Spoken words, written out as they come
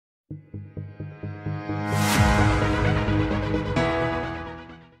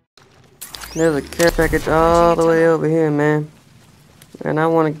There's a care package all the way over here, man. And I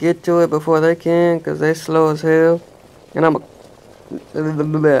want to get to it before they can, because they're slow as hell. And I'm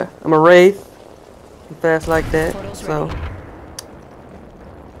a Wraith. I'm fast like that. So,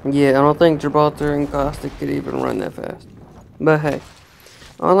 yeah, I don't think Gibraltar and Caustic could even run that fast. But hey,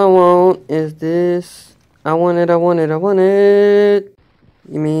 all I want is this. I want it, I want it, I want it.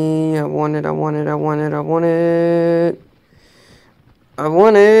 You mean I want it, I want it, I want it, I want it. I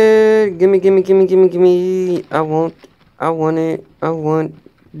want it. Gimme, gimme, gimme, gimme, gimme. I want it. I want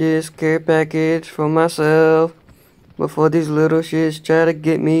this care package for myself before these little shits try to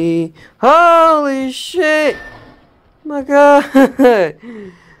get me. Holy shit! My God!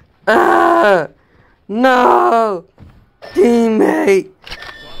 Ah! No! Teammate!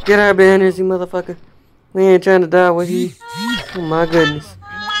 Get our banners, you motherfucker. We ain't trying to die with you. Oh my goodness.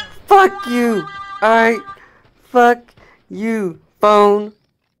 Fuck you! Alright? Fuck you, phone.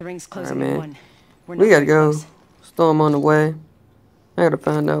 The ring's Alright, closing man. at 1. We gotta go. Storm on the way. I gotta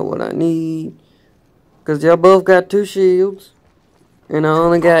find out what I need. Cause y'all both got 2 shields. And I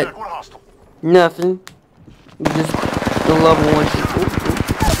only got nothing. Just the level 1 shield.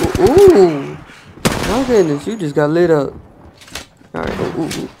 Ooh. My goodness, you just got lit up. Alright, ooh.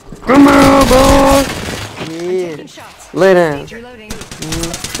 Come on, boy! Yeah. Lay down.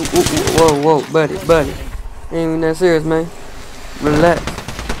 Whoa, buddy. Ain't even that serious, man. Relax.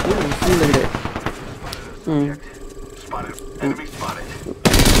 Ooh, look at that.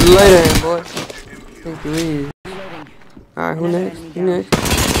 Lay down, boy. Think you is. Alright, who next?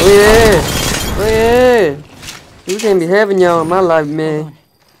 Oh yeah! We can't be having y'all in my life, man.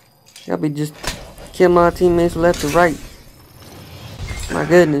 Y'all be just killing my teammates left and right. My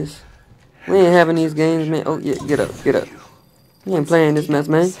goodness. We ain't having these games, man. Oh yeah, get up. We ain't playing this mess,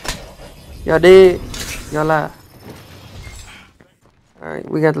 man. Y'all dead? Y'all alive? Alright,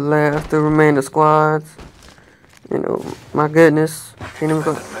 we got the last, the remainder squads. You know, my goodness.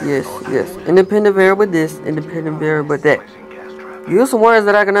 Yes. Independent variable this, independent variable that. Use some words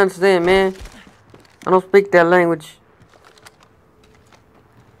that I can understand, man. I don't speak that language.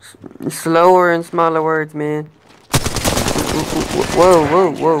 Slower and smaller words, man.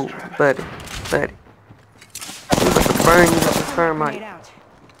 Whoa, buddy. You got to burn you with the thermite.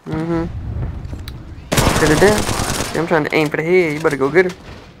 Get her down. I'm trying to aim for the head. You better go get her.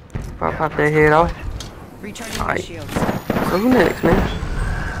 Pop that head off. Alright. So who next, man?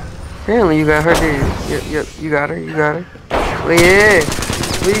 Apparently you got her dead. Yep, you got her. Well, yeah.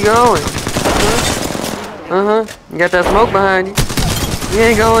 Where you going? You got that smoke behind you. You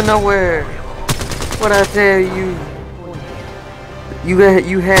ain't going nowhere. What I tell you? You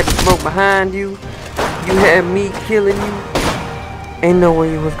had the smoke behind you. You had me killing you. Ain't know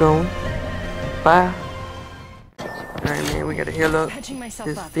where you was going. Bye. Alright, man, we gotta heal up.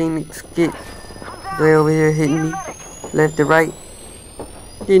 This Phoenix kit. They over here hitting me. Left to right.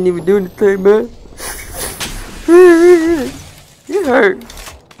 Didn't even do anything, man. It hurt.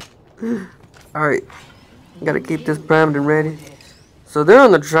 Alright. Gotta keep this primed and ready. So they're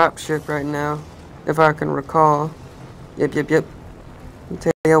on the drop ship right now. If I can recall. Yep. I'll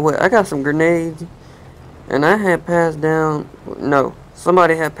tell you what, I got some grenades. And I had passed down... No.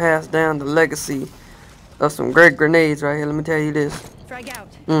 Somebody had passed down the legacy of some great grenades right here. Let me tell you this. Frag out.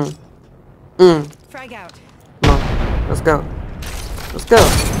 Frag out. Come on. Let's go.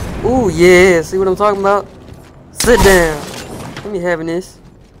 Ooh, yeah. See what I'm talking about? Sit down. Let me having this.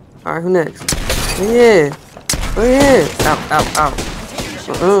 Alright, who next? Oh, yeah.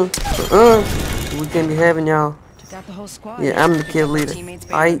 Ow. We can't be having y'all. Yeah, I'm the kill leader.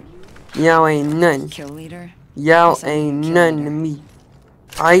 Aight. Y'all ain't nothing. Y'all ain't nothing to me.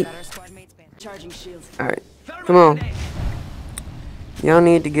 Aight. Alright. Come on. Y'all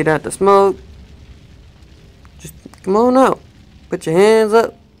need to get out the smoke. Just come on out. Put your hands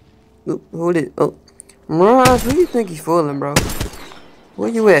up. Ooh, hold it. Oh. Mirage, who you think he's fooling, bro? Where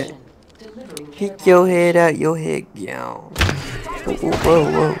you at? Kick your head out your head, y'all.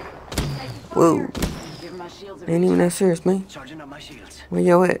 Whoa. Ain't even that serious, man. Where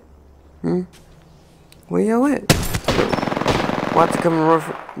y'all at? Where y'all at? Watch it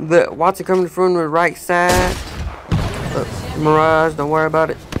coming from the right side. Mirage, don't worry about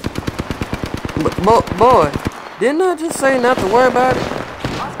it. Boy, didn't I just say not to worry about it?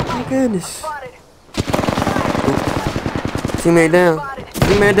 My goodness. Teammate down.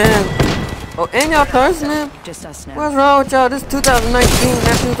 Oh, and y'all cursing him? Just us now. What's wrong with y'all? This is 2019,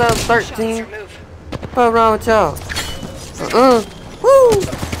 not 2013. What's wrong with y'all? Woo!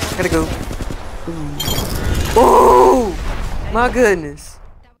 Gotta go. Ooh! My goodness.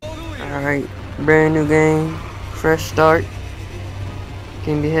 Alright, brand new game. Fresh start.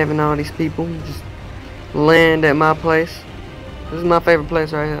 Can't be having all these people just land at my place. This is my favorite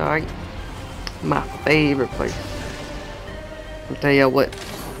place right here, alright? My favorite place. I'll tell you what.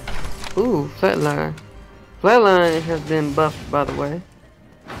 Ooh, Flatline. Flatline has been buffed, by the way.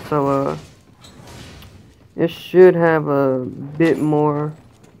 So, it should have a bit more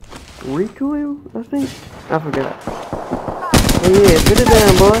recoil, I think. I forgot. Oh yeah, put it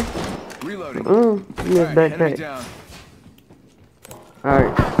down, boy. Reloading. Missed backpack.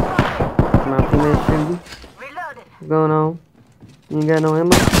 Alright. My teammate shooting. What's going on? You ain't got no ammo?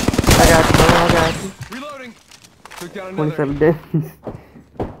 I got you, bro. I got you. Reloading. Took down another. 27 damage.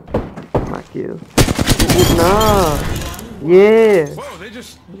 My kill. Nah. Yeah. Whoa, they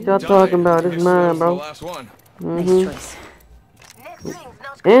just What y'all talking about? It's mine, bro. Last one.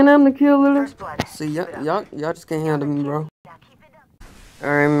 And I'm the killer. See, y'all just can't handle me, bro.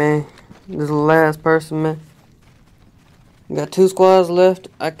 Alright, man. This is the last person, man. We got 2 squads left.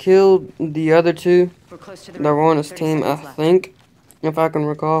 I killed the other 2 that were on this team, I think. If I can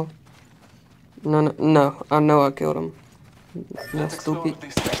recall. No. I know I killed him. That's stupid.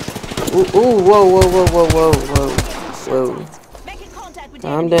 Ooh, whoa.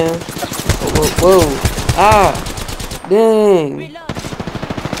 Calm down. Whoa. Ah! Dang.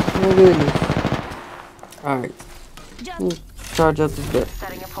 My goodness. Alright. Charge up this bit.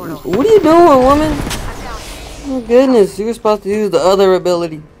 What are you doing, woman? Oh my goodness, you were supposed to use the other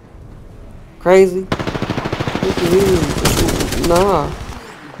ability. Crazy. Nah.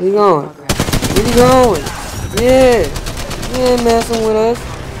 Where you going? Where you going? Yeah. You ain't messing with us.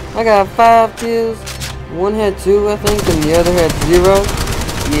 I got 5 kills. One had 2, I think, and the other had 0.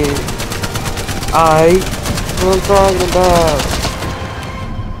 Yeah. Alright. What I'm talking about.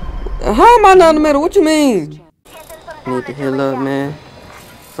 How am I not in the middle? What you mean? Need to heal up, man.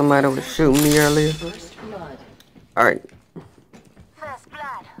 Somebody was shooting me earlier. Alright.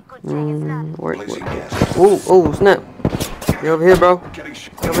 Wait. Oh, snap. You over here, bro.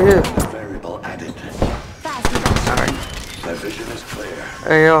 Over here. Alright.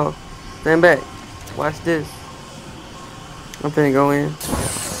 Hey, y'all. Stand back. Watch this. I'm finna go in.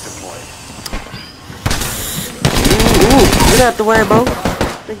 Ooh, get out the way, bro.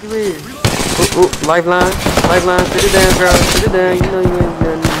 Think you is. Ooh, lifeline. Sit it down, girl. Sit it down. You know you ain't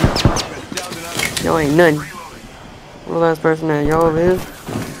done nothing. Y'all ain't nothing. What the last person there? Y'all over here?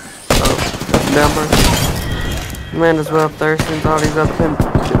 Oh, that's a down person. Man as well thirsty since all these other people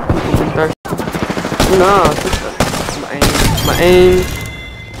been thirsty. No, my aim.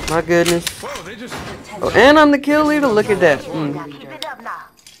 My goodness. Oh, and I'm the kill leader. Look at that.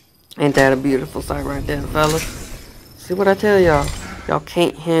 Ain't that a beautiful sight right there, fellas? See what I tell y'all? Y'all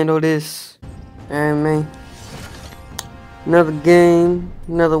can't handle this. Alright, man. Another game,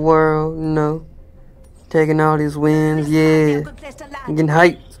 another world, you know. Taking all these wins, yeah. Getting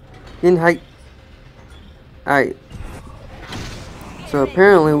hyped. Alright. So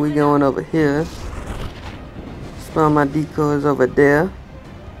apparently we going over here. Spawn my decoys over there.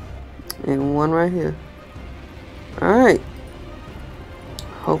 And one right here. Alright.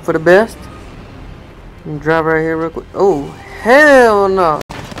 Hope for the best. And drive right here real quick. Oh, hell no.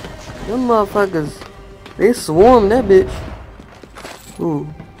 Them motherfuckers, they swarm that bitch. Ooh.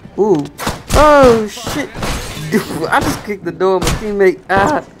 Oh, shit. Dude, I just kicked the door of my teammate.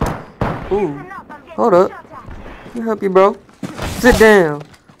 Ah. Ooh. Hold up. Let me help you, bro. Sit down.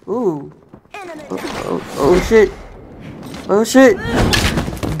 Ooh. Oh, shit. Oh, shit.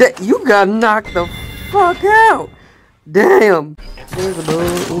 You got knocked the fuck out. Damn. There's a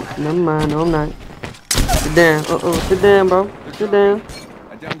bug. Ooh, never mind. No, I'm not. Sit down. Sit down, bro. Sit down.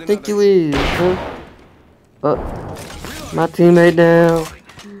 Think you is, huh? My teammate down.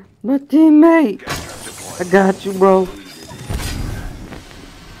 My teammate. I got you, bro.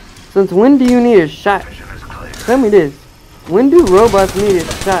 Since when do you need a shot? Tell me this. When do robots need a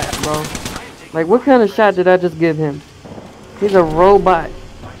shot, bro? Like, what kind of shot did I just give him? He's a robot.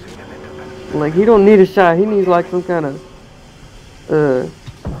 Like, he don't need a shot. He needs, like, some kind of, I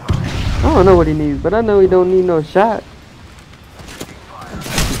don't know what he needs, but I know he don't need no shot.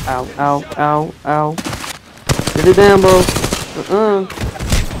 Ow. Get it down, bro.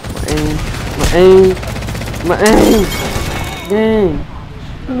 My aim. Dang.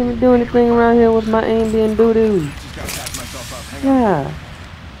 I can't even do anything around here with my aim being doo-doo. Yeah.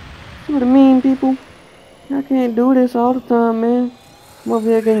 See what I mean, people? I can't do this all the time, man. I'm over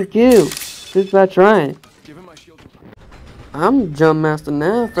here getting killed just by trying. I'm jump master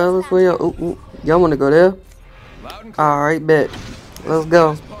now, fellas. Where y'all? Y'all want to go there? Alright, bet. Let's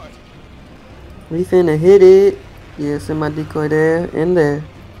go. We finna hit it. Yeah, send my decoy there and there.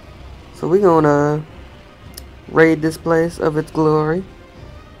 So we gonna raid this place of its glory.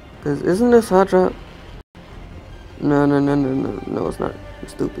 Cause isn't this hot drop? No, it's not. I'm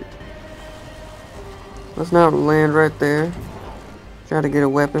stupid. Let's not land right there. Try to get a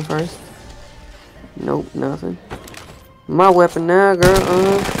weapon first. Nope, nothing. My weapon now,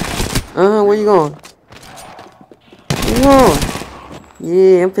 girl. Where you going? Where you going?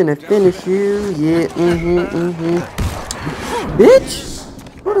 Yeah, I'm finna finish you. Yeah, Bitch!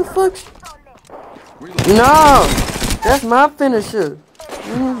 What the fuck? No! That's my finisher.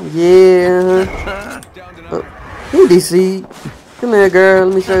 Yeah. He DC. Come here, girl.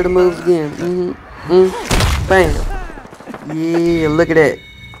 Let me show you the moves again. Bam. Yeah, look at that.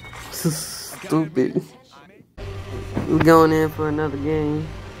 Stupid. We're going in for another game.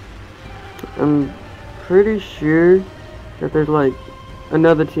 I'm pretty sure that there's like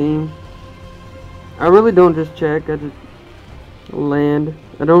another team. I really don't just check. I just land.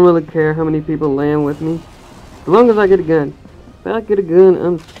 I don't really care how many people land with me. As long as I get a gun. If I get a gun,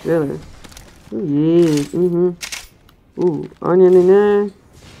 I'm chilling. Oh yeah. Ooh, R99.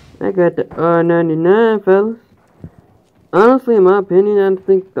 I got the R99, fellas. Honestly, in my opinion, I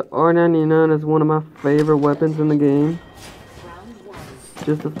think the R99 is one of my favorite weapons in the game.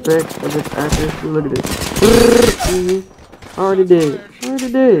 Just the fact of its accuracy. Look at this. Already dead.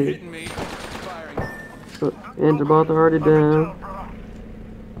 Already dead. So, Andrew Balter already down.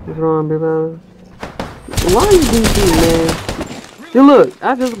 What's wrong, big fellas? Why are you DC, man? Dude, look,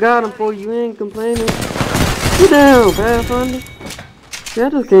 I just got him for you. Ain't complaining. Sit down, Pathfinder. See, I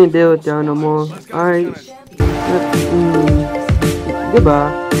just can't deal with y'all no more. Alright.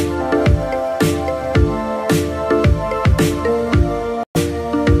 Goodbye.